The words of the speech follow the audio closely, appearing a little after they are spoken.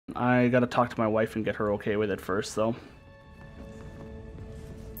I gotta talk to my wife and get her okay with it first, though.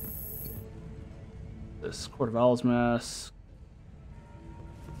 This Court of Owls mask.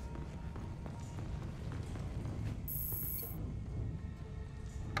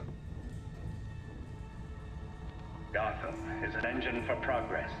 Gotham is an engine for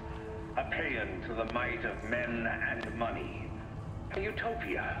progress, a paean to the might of men and money, a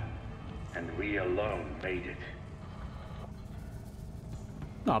utopia, and we alone made it.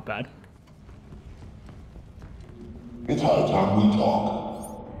 Not bad. It's high time we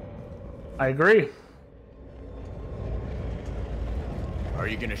talk. I agree. Are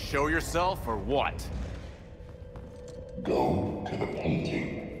you gonna show yourself or what? Go to the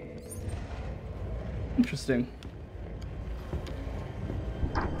painting. Interesting.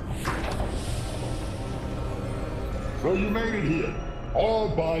 So you made it here, all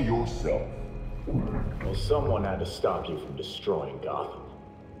by yourself. Well, someone had to stop you from destroying Gotham.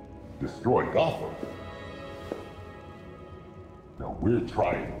 Destroy Gotham? Now we're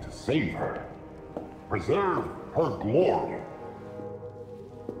trying to save her. Preserve her glory.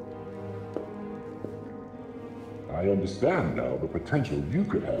 I understand now the potential you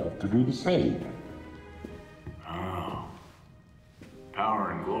could have to do the same. Oh.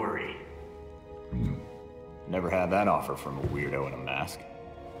 Power and glory. Never had that offer from a weirdo in a mask.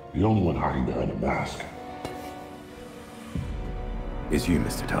 The only one hiding behind a mask is you,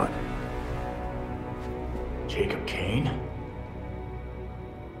 Mr. Todd. Jacob Kane?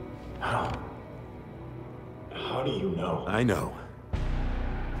 How do you know? I know.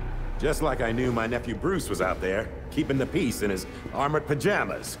 Just like I knew my nephew Bruce was out there, keeping the peace in his armored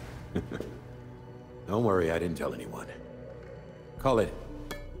pajamas. Don't worry, I didn't tell anyone. Call it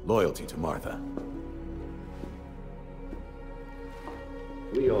loyalty to Martha.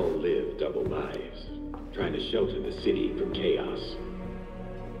 We all live double lives, trying to shelter the city from chaos.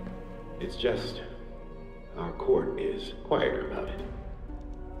 It's just, our court is quieter about it.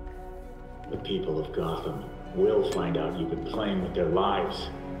 The people of Gotham will find out you've been playing with their lives.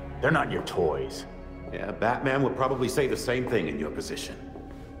 They're not your toys. Yeah, Batman would probably say the same thing in your position.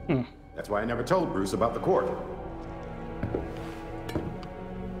 That's why I never told Bruce about the court.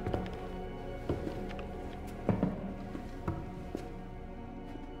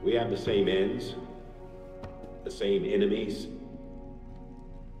 We have the same ends, the same enemies.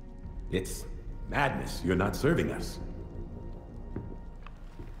 It's madness. You're not serving us.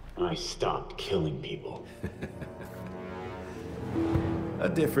 I stopped killing people. A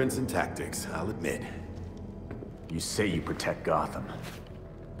difference in tactics, I'll admit. You say you protect Gotham,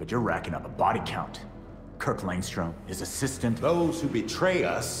 but you're racking up a body count. Kirk Langstrom, his assistant. Those who betray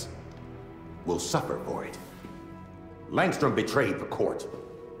us will suffer for it. Langstrom betrayed the court.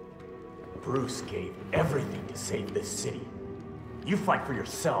 Bruce gave everything to save this city. You fight for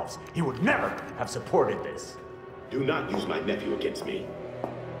yourselves. He would never have supported this. Do not use my nephew against me.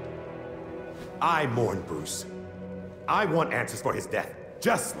 I mourn Bruce. I want answers for his death,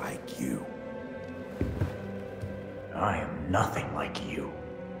 just like you. I am nothing like you,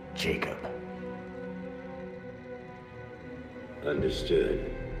 Jacob.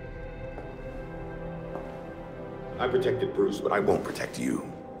 Understood. I protected Bruce, but I won't protect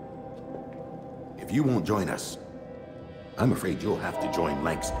you. If you won't join us, I'm afraid you'll have to join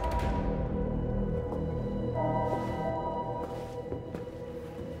Langstrom.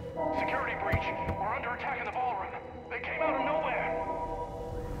 Security breach. We're under attack in the ballroom. They came out of nowhere.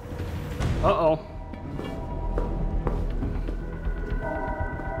 Uh-oh.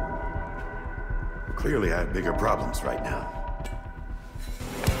 Clearly I have bigger problems right now.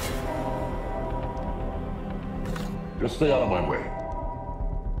 Just stay out of my way.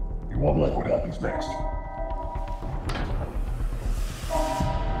 You won't like what happens next.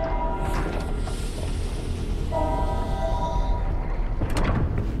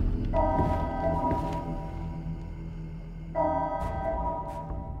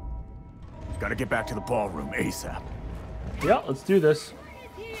 Gotta get back to the ballroom ASAP. Yeah, let's do this.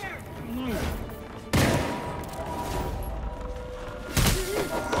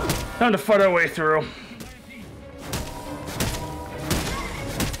 Time to fight our way through.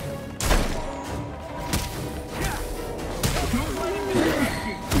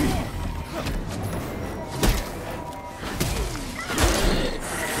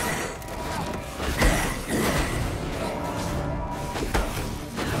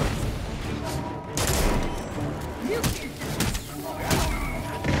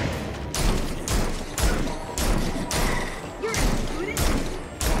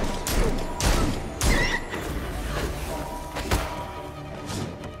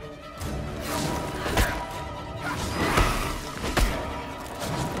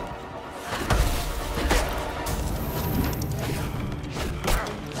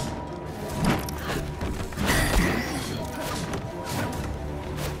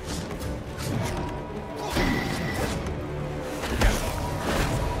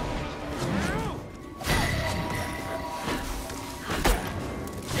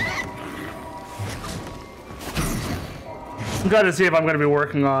 got to see if I'm going to be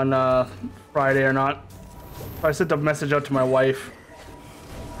working on Friday or not. I sent a message out to my wife.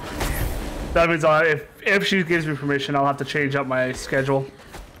 That means if she gives me permission, I'll have to change up my schedule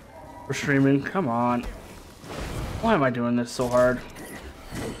for streaming. Come on. Why am I doing this so hard?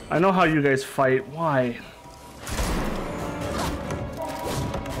 I know how you guys fight. Why?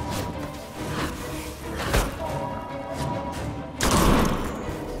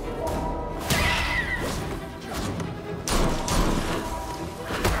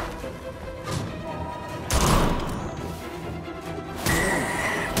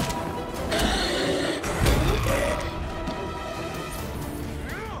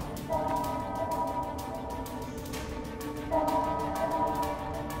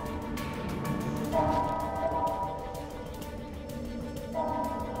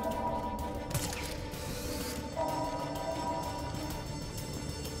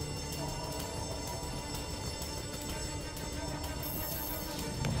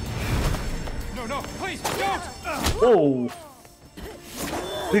 No, please, don't! Whoa!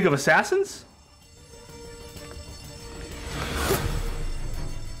 League of Assassins?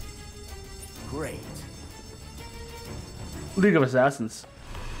 Great. League of Assassins.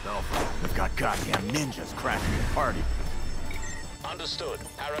 Alfred, we've got goddamn ninjas crashing the party. Understood.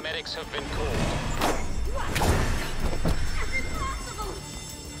 Paramedics have been called.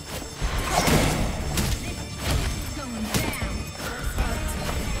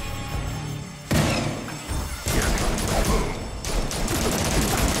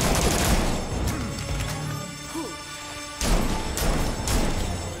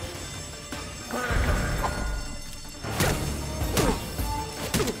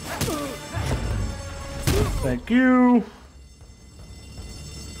 Thank you.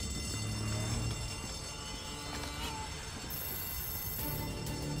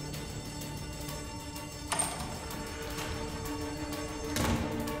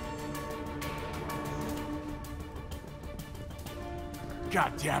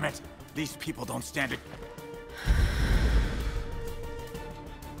 God damn it! These people don't stand it.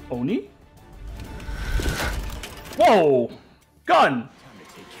 Oni? Whoa! Gun! Time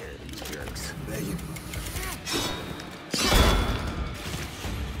to take care of these jerks.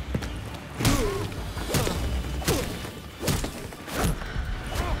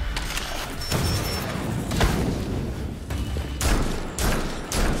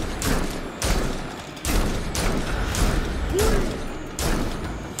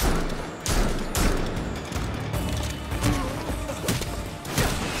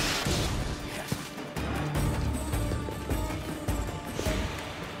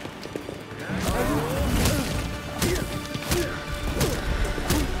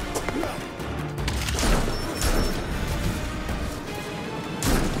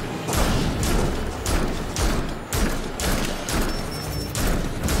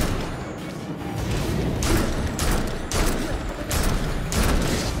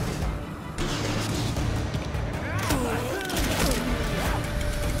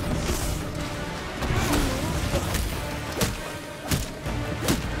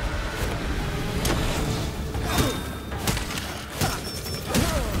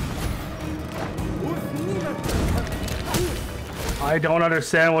 I don't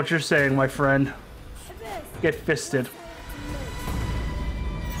understand what you're saying, my friend. Get fisted.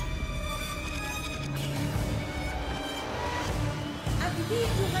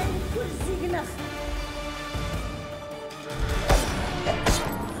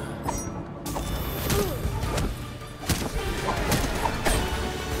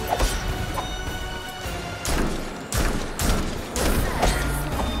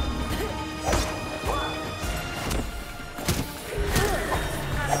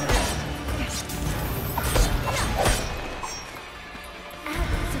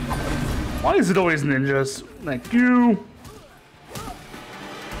 Why is it always ninjas? Thank you.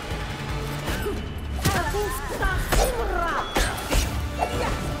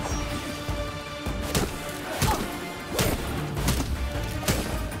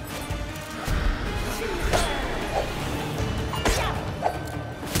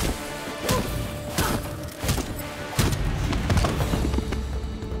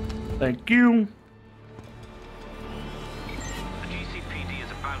 Thank you.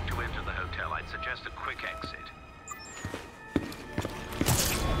 Suggest a quick exit.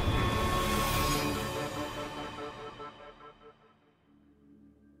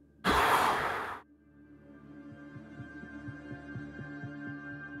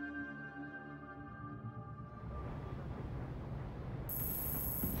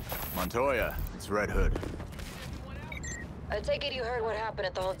 Montoya, it's Red Hood. I take it you heard what happened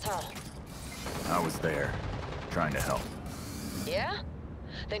at the hotel. I was there, trying to help. Yeah?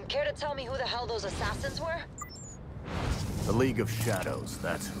 Then care to tell me who the hell those assassins were? The League of Shadows,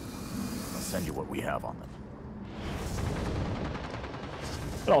 that's who. I'll send you what we have on them.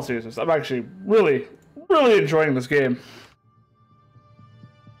 In all seriousness, I'm actually really enjoying this game.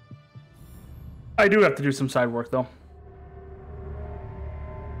 I do have to do some side work, though.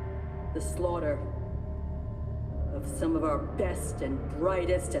 The slaughter of some of our best and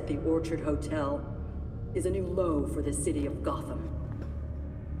brightest at the Orchard Hotel is a new low for the city of Gotham.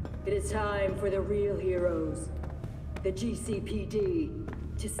 It is time for the real heroes, the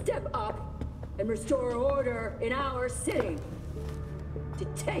GCPD, to step up and restore order in our city. To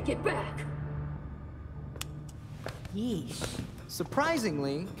take it back. Yeesh.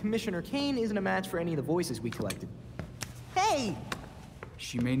 Surprisingly, Commissioner Kane isn't a match for any of the voices we collected. Hey!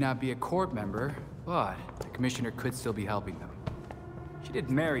 She may not be a court member, but the Commissioner could still be helping them. She did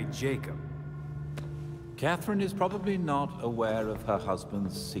marry Jacob. Catherine is probably not aware of her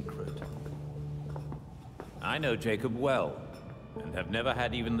husband's secret. I know Jacob well, and have never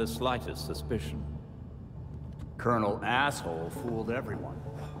had even the slightest suspicion. Colonel Asshole fooled everyone.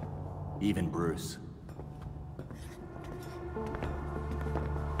 Even Bruce.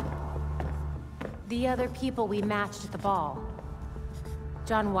 The other people we matched at the ball.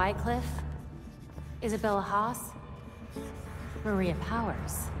 John Wycliffe, Isabella Haas, Maria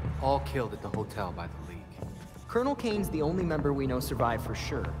Powers. All killed at the hotel by the League. Colonel Kane's the only member we know survived for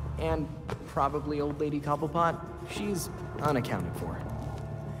sure. And probably Old Lady Cobblepot. She's unaccounted for.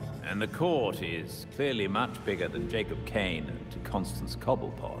 And the court is clearly much bigger than Jacob Kane and Constance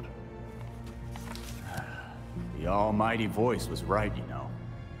Cobblepot. The almighty voice was right, you know.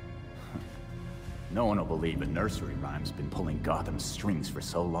 No one will believe a nursery rhyme's been pulling Gotham's strings for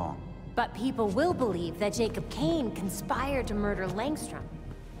so long. But people will believe that Jacob Kane conspired to murder Langstrom.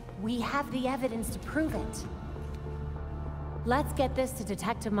 We have the evidence to prove it. Let's get this to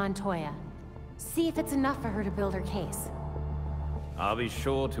Detective Montoya. See if it's enough for her to build her case. I'll be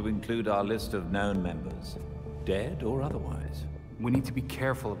sure to include our list of known members, dead or otherwise. We need to be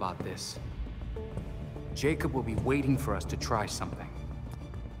careful about this. Jacob will be waiting for us to try something.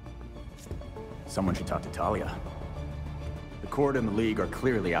 Someone should talk to Talia. The Court and the League are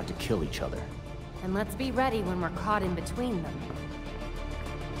clearly out to kill each other. And let's be ready when we're caught in between them.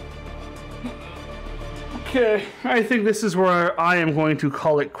 Okay, I think this is where I am going to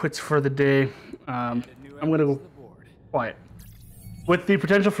call it quits for the day. I'm going to go quiet. With the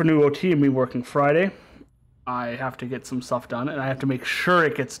potential for new OT and me working Friday, I have to get some stuff done, and I have to make sure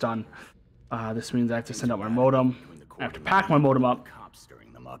it gets done. This means I have to send out my modem. I have to pack my modem up,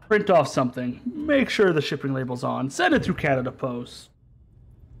 print off something, make sure the shipping label's on, send it through Canada Post,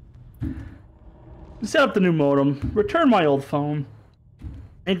 set up the new modem, return my old phone,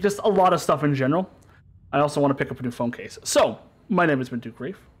 and just a lot of stuff in general. I also want to pick up a new phone case. So, my name has been Duke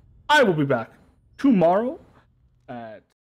Reef. I will be back tomorrow at